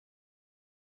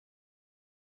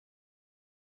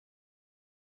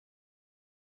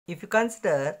if you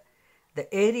consider the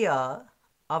area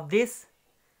of these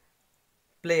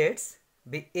plates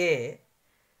be A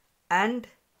and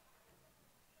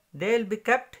they will be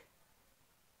kept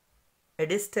a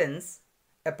distance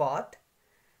apart,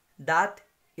 that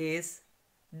is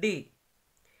D.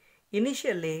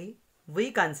 Initially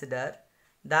we consider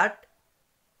that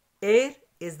air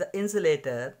is the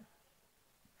insulator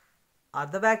or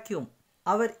the vacuum.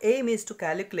 Our aim is to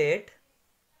calculate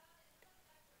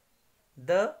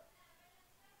the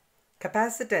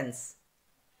capacitance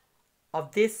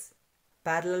of this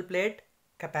parallel plate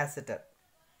capacitor.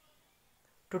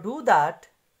 To do that,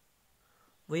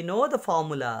 we know the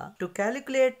formula. To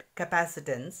calculate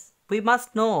capacitance, we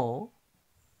must know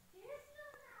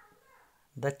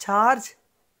the charge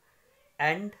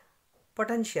and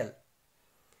potential.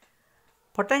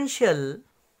 Potential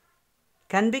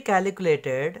can be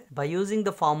calculated by using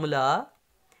the formula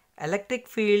electric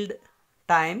field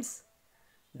times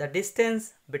the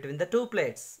distance between the two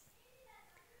plates.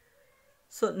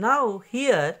 So now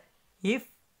here, if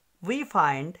we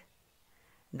find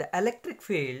the electric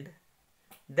field,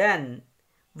 then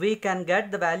we can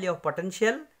get the value of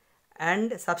potential,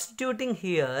 and substituting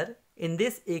here in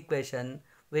this equation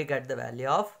we get the value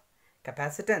of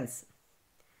capacitance.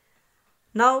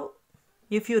 Now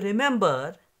if you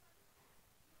remember,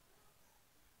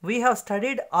 we have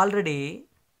studied already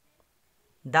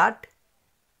that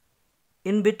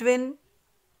in between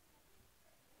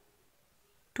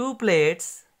two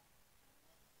plates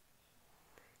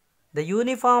the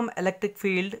uniform electric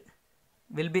field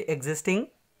will be existing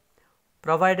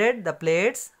provided the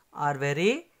plates are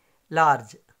very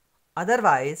large.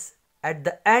 Otherwise, at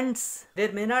the ends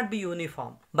there may not be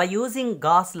uniform. By using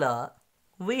Gauss law,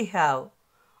 we have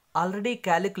already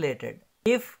calculated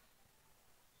if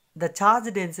the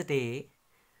charge density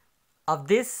of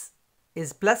this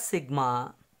is plus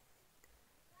sigma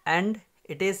and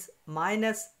it is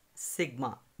minus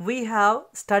sigma. We have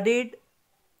studied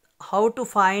how to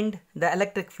find the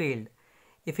electric field.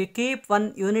 If you keep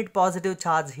one unit positive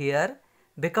charge here,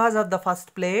 because of the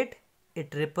first plate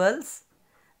it repels,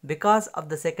 because of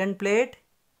the second plate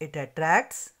it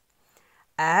attracts.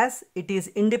 As it is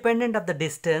independent of the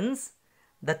distance,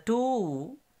 the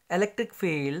two electric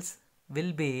fields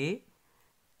will be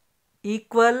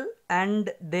equal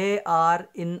and they are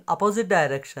in opposite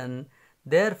direction.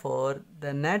 Therefore,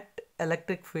 the net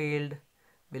electric field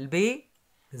will be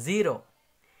 0.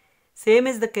 Same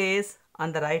is the case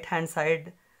on the right hand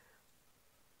side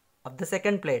of the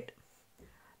second plate.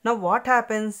 Now what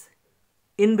happens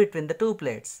in between the two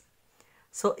plates?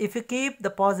 So if you keep the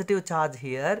positive charge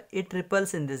here, it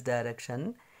repels in this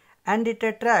direction and it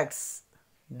attracts.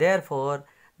 Therefore,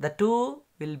 the two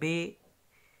will be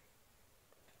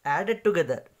added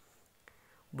together.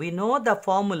 We know the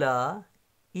formula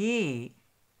E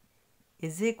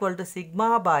is equal to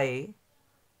sigma by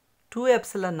 2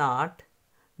 epsilon naught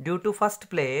due to first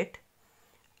plate,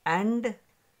 and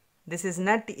this is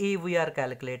net E we are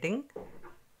calculating,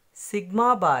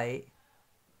 sigma by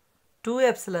 2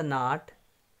 epsilon naught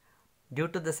due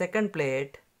to the second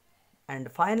plate,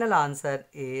 and final answer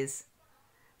is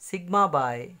sigma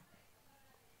by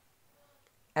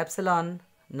epsilon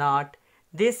naught.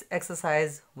 This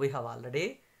exercise we have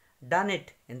already done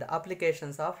it in the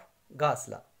applications of Gauss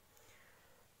law.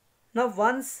 Now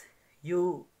once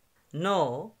you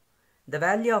know the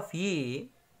value of E,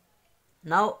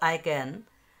 now I can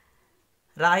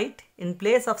write in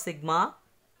place of sigma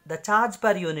the charge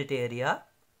per unit area,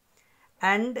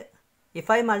 and if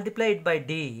I multiply it by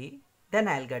D, then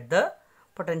I will get the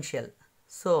potential.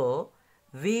 So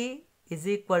V is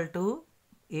equal to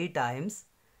E times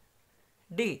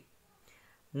D.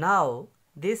 Now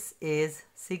this is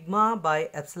sigma by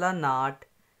epsilon naught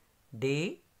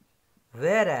D,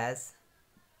 whereas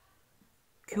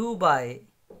Q by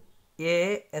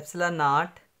A epsilon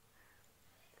naught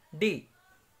D.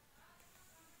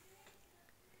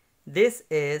 This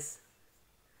is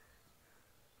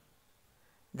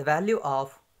the value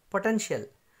of potential.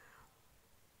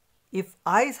 If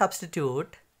I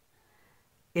substitute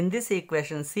in this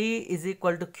equation C is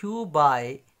equal to Q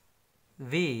by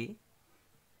V,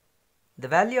 the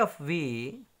value of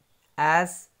V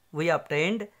as we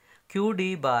obtained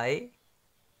QD by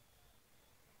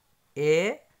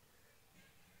A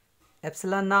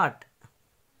epsilon naught,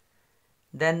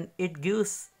 then it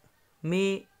gives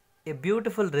me a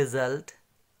beautiful result,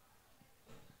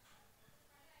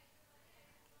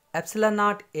 epsilon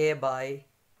naught A by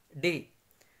D.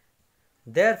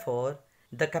 Therefore,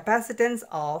 the capacitance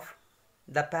of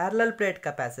the parallel plate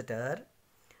capacitor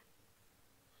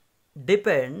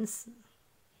depends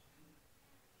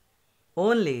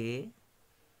only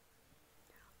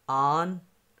on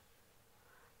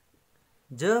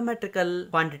geometrical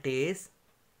quantities,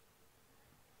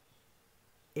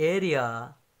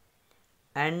 area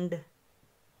and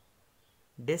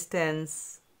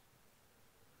distance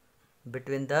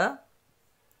between the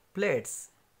plates.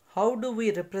 How do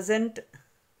we represent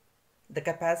the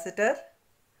capacitor?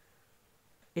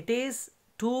 It is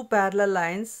two parallel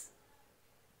lines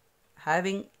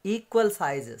having equal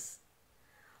sizes.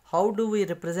 How do we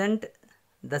represent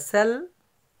the cell?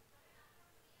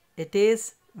 It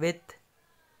is with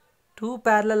two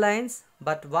parallel lines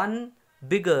but one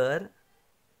bigger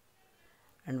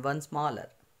and one smaller.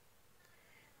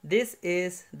 This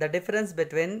is the difference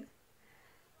between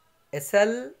a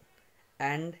cell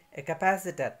and a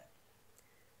capacitor.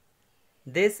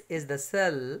 This is the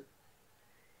cell.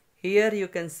 Here you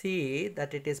can see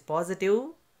that it is positive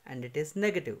and it is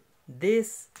negative.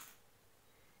 This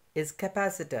is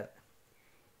capacitor.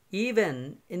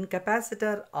 Even in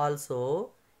capacitor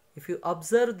also, if you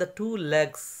observe the two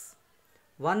legs,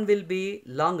 one will be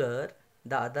longer,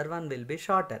 the other one will be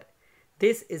shorter.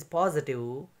 This is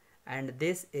positive and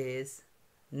this is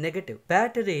negative.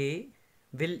 Battery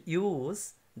will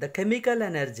use the chemical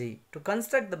energy. To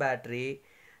construct the battery,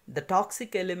 the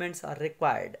toxic elements are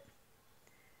required.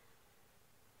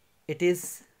 It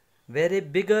is very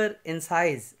bigger in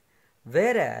size,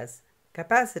 whereas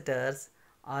capacitors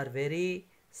are very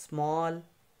small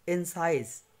in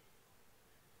size.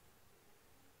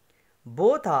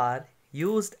 Both are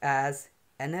used as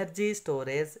energy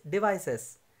storage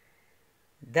devices.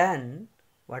 Then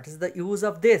what is the use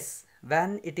of this?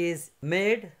 When it is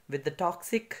made with the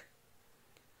toxic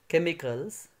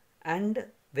chemicals and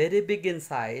very big in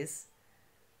size,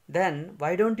 then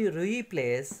why don't you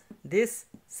replace this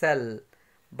cell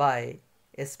by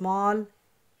a small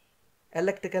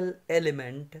electrical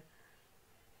element,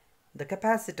 the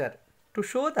capacitor? To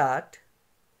show that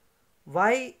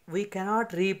why we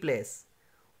cannot replace,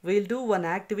 we will do one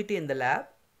activity in the lab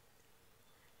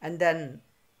and then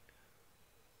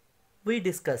we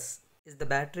discuss. Is the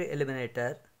battery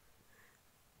eliminator,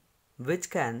 which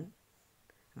can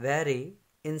vary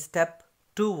in step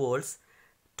 2 volts,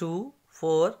 2,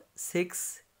 4,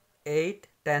 6, 8,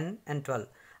 10 and 12.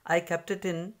 I kept it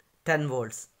in 10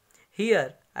 volts.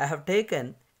 Here I have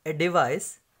taken a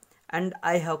device and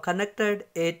I have connected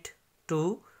it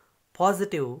to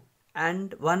positive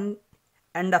and one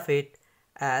end of it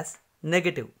as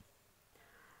negative.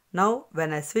 Now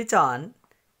when I switch on,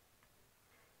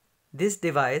 this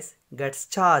device gets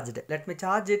charged. Let me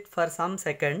charge it for some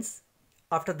seconds.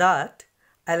 After that,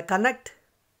 I'll connect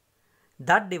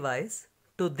that device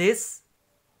to this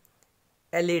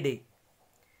LED.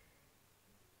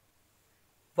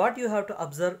 What you have to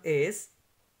observe is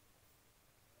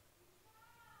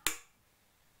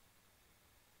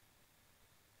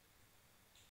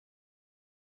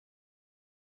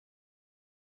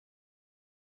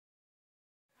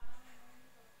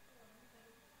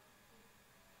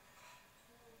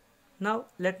now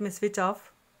let me switch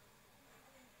off.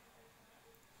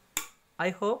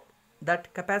 I hope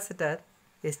that capacitor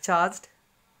is charged.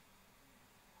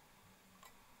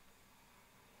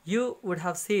 You would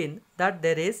have seen that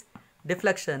there is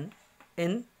deflection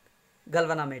in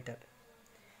galvanometer.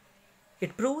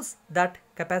 It proves that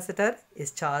capacitor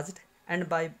is charged and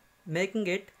by making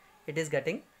it, it is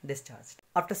getting discharged.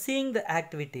 After seeing the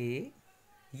activity,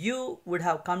 you would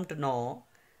have come to know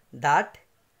that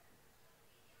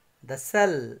the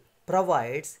cell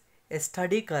provides a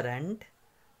steady current,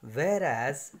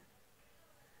 whereas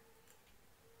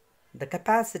the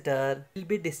capacitor will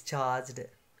be discharged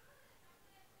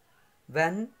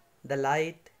when the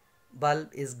light bulb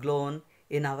is glown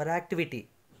in our activity.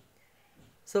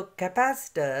 So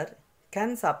capacitor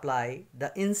can supply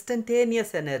the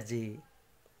instantaneous energy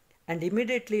and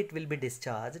immediately it will be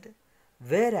discharged,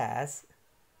 whereas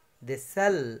the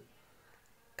cell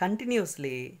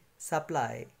continuously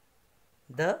supply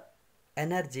the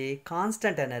energy,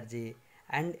 constant energy,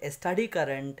 and a steady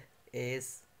current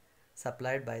is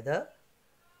supplied by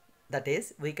that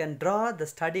is, we can draw the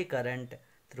steady current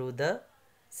through the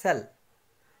cell.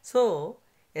 So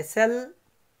a cell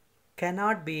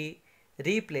cannot be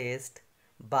replaced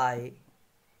by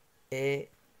a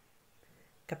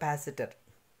capacitor.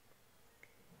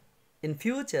 In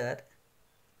future,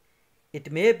 it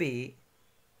may be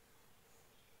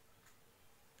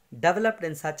developed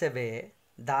in such a way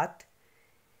that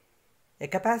a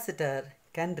capacitor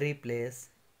can replace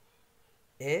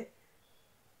a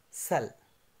cell.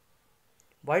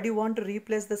 Why do you want to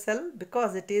replace the cell?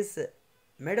 Because it is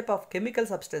made up of chemical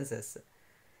substances,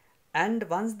 and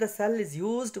once the cell is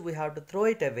used, we have to throw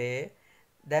it away.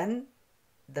 Then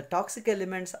the toxic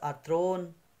elements are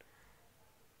thrown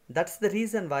That's the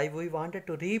reason why we wanted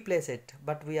to replace it,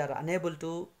 but we are unable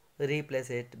to replace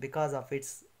it because of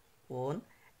its own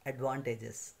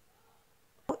advantages.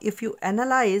 If you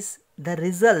analyze the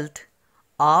result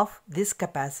of this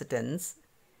capacitance,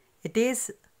 it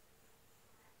is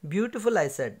beautiful, I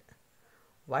said.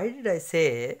 Why did I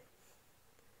say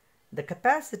the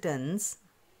capacitance,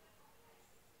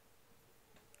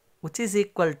 which is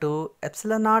equal to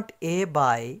epsilon naught A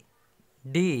by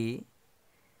D,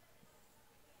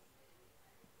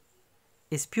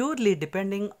 is purely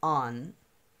depending on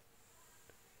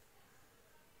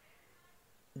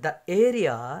the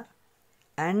area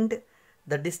and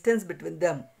the distance between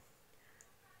them.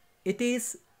 It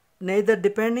is neither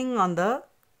depending on the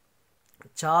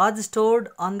charge stored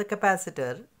on the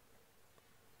capacitor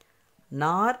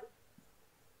nor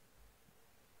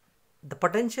the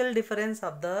potential difference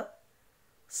of the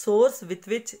source with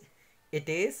which it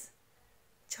is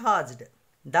charged.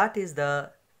 That is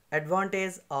the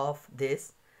advantage of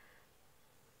this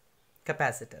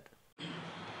capacitor.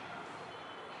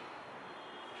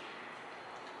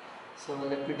 So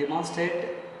let me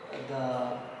demonstrate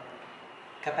the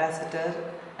capacitor,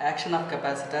 action of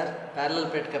capacitor,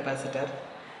 parallel plate capacitor,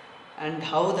 and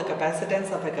how the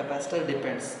capacitance of a capacitor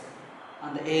depends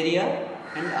on the area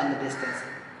and on the distance.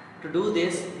 To do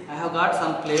this, I have got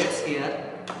some plates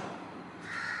here.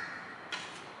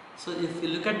 So if you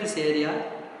look at this area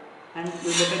and you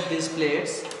look at these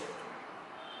plates,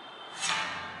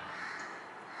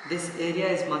 this area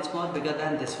is much more bigger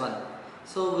than this one.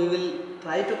 So we will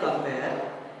try to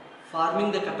compare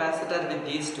forming the capacitor with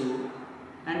these two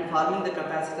and forming the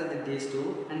capacitor with these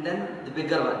two and then the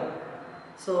bigger one.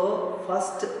 So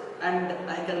first, and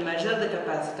I can measure the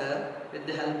capacitor with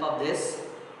the help of this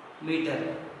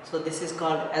meter. So this is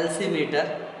called LC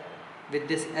meter. With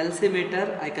this LC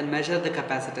meter I can measure the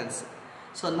capacitance.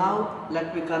 So now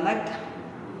let me connect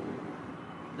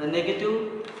the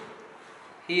negative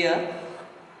here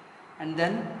and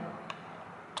then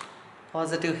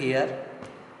positive here,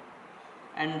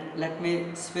 and let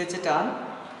me switch it on.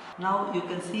 Now you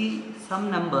can see some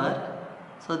number.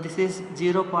 So this is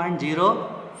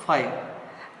 0.05.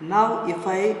 Now if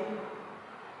I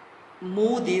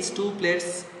move these two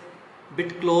plates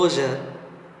bit closer,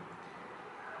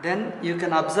 then you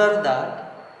can observe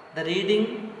that the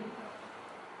reading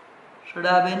should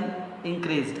have been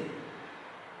increased.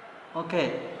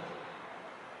 Okay.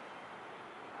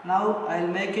 Now I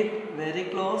will make it very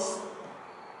close.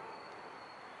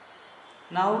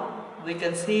 Now we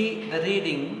can see the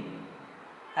reading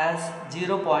as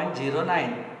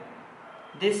 0.09.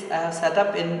 This I have set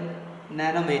up in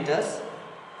nanometers.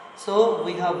 So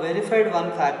we have verified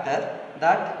one factor,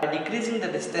 that by decreasing the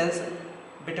distance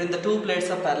between the two plates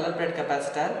of parallel plate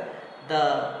capacitor,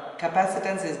 the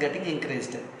capacitance is getting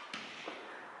increased.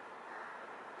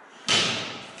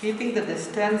 Keeping the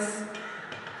distance,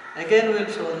 again we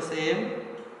will show the same.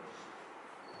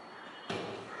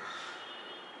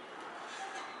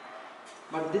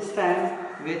 But this time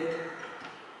with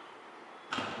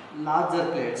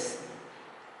larger plates.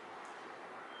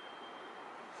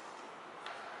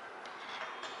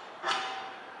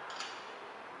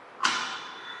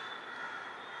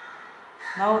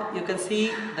 Now you can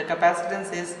see the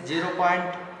capacitance is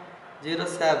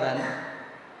 0.07.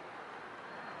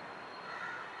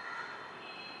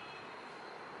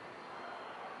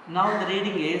 Now the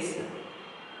reading is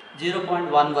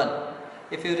 0.11.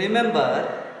 If you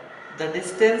remember, the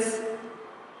distance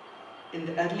in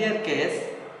the earlier case,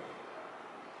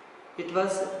 it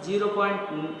was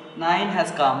 0.9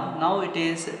 has come, now it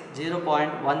is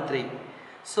 0.13.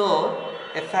 So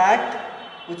a fact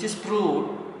which is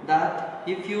proved, that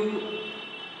if you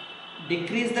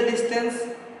decrease the distance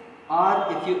or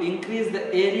if you increase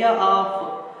the area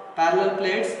of parallel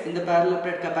plates in the parallel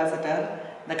plate capacitor,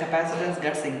 the capacitance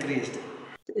gets increased.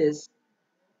 Is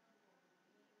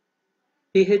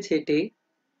PHET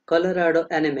Colorado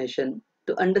animation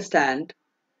to understand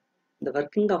the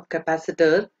working of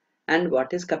capacitor and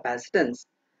what is capacitance.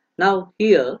 Now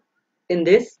here in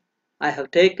this I have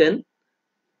taken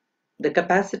the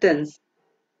capacitance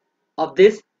of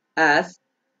this as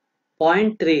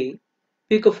 0.3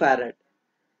 picofarad.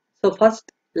 So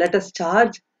first let us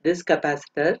charge this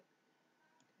capacitor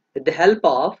with the help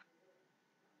of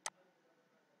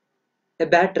a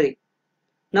battery.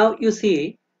 Now you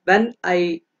see, when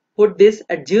I put this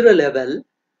at 0 level,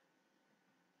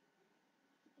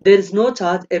 there is no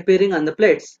charge appearing on the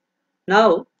plates.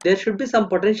 Now there should be some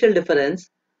potential difference.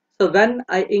 So when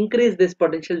I increase this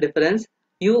potential difference,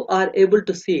 you are able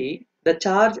to see the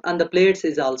charge on the plates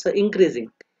is also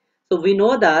increasing. So we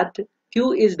know that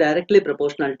Q is directly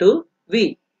proportional to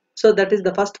V. So that is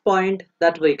the first point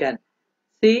that we can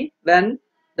see. When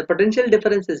the potential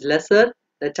difference is lesser,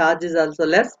 the charge is also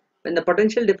less. When the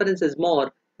potential difference is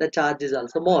more, the charge is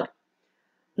also more.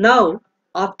 Now,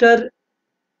 after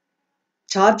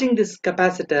charging this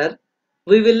capacitor,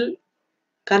 we will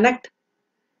connect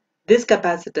this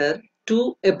capacitor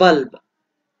to a bulb.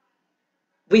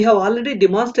 We have already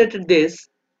demonstrated this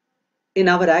in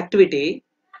our activity.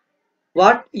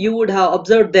 What you would have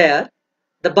observed there,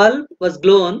 the bulb was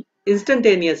blown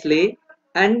instantaneously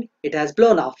and it has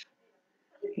blown off.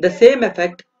 The same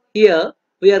effect here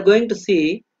we are going to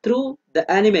see through the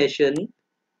animation.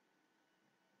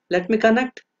 Let me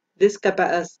connect this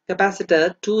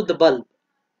capacitor to the bulb.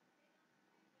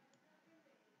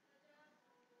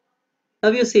 Now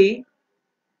you see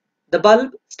the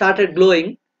bulb started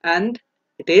glowing and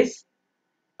it is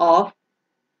off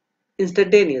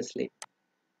instantaneously.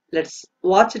 Let's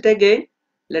watch it again.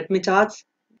 Let me charge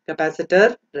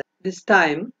capacitor, this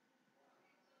time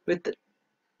with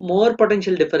more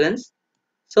potential difference,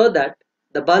 so that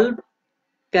the bulb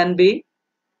can be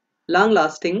long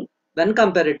lasting when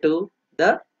compared to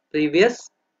the previous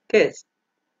case.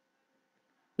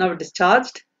 Now it is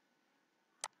charged.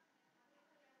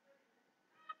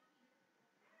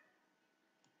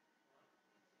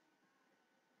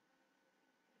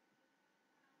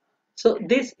 So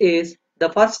this is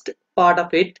the first part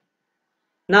of it.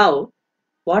 Now,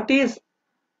 what is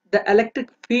the electric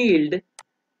field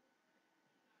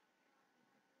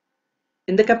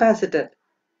in the capacitor?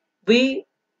 We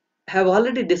have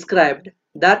already described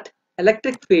that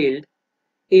electric field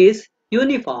is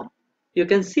uniform. You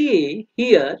can see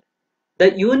here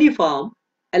the uniform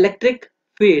electric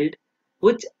field,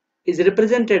 which is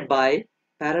represented by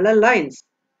parallel lines.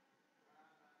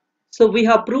 So we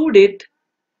have proved it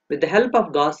with the help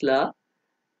of Gauss law.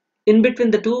 In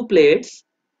between the two plates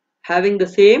having the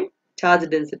same charge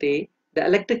density, the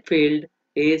electric field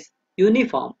is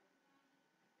uniform.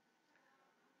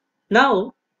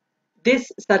 Now,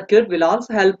 this circuit will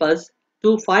also help us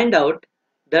to find out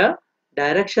the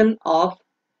direction of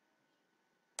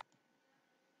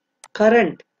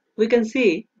current. We can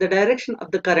see the direction of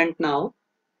the current now.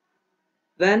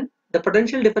 When the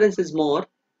potential difference is more,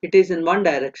 it is in one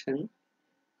direction,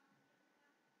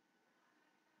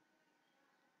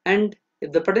 and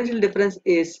if the potential difference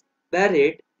is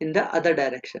varied, in the other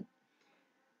direction.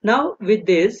 Now with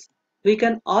this we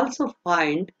can also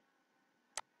find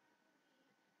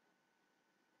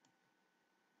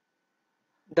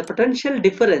the potential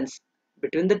difference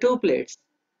between the two plates.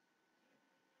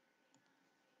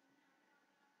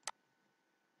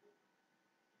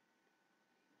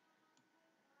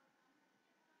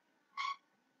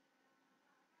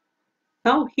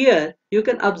 Now here you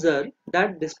can observe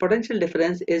that this potential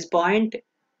difference is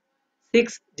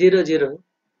 0.600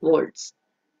 volts.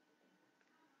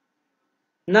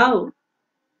 Now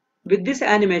with this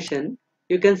animation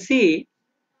you can see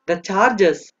the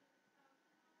charges.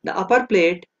 The upper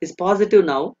plate is positive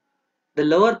now, the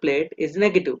lower plate is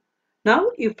negative.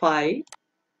 Now if I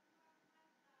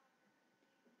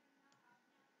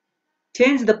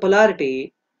change the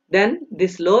polarity, then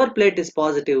this lower plate is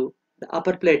positive, the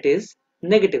upper plate is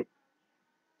negative.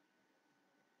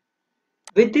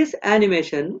 With this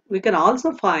animation, we can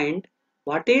also find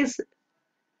what is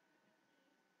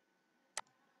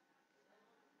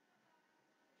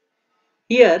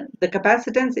here. The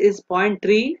capacitance is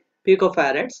 0.3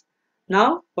 picofarads.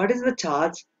 Now, what is the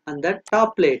charge on the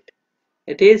top plate?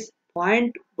 It is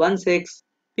 0.16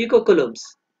 picocoulombs.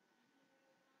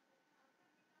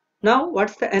 Now,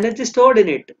 what's the energy stored in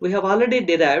it? We have already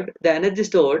derived the energy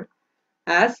stored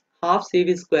as half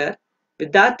CV square.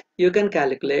 With that, you can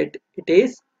calculate it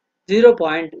is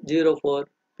 0.04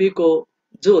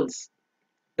 picojoules.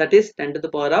 That is 10 to the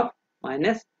power of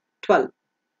minus 12.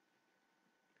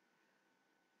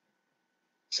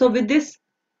 So with this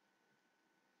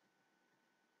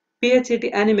PHET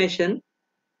animation,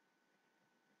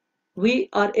 we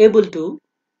are able to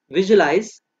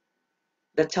visualize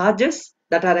the charges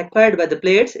that are acquired by the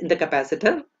plates in the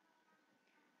capacitor,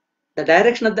 the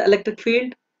direction of the electric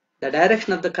field, the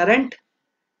direction of the current,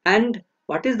 and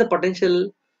what is the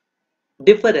potential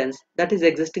difference that is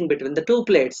existing between the two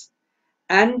plates.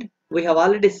 And we have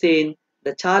already seen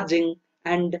the charging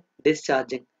and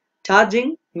discharging.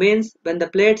 Charging means when the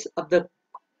plates of the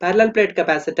parallel plate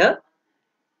capacitor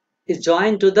is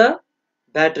joined to the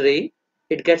battery,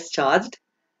 it gets charged.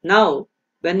 Now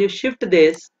when you shift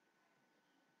this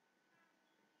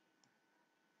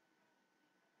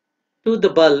to the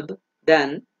bulb,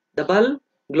 then the bulb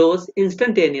glows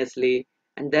instantaneously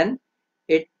and then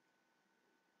it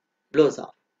blows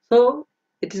off. So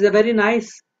it is a very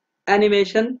nice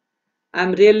animation I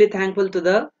am really thankful to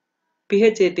the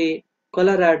PHAT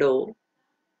Colorado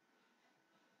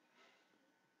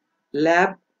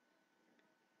lab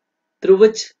through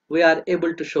which we are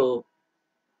able to show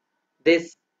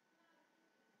this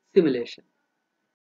simulation.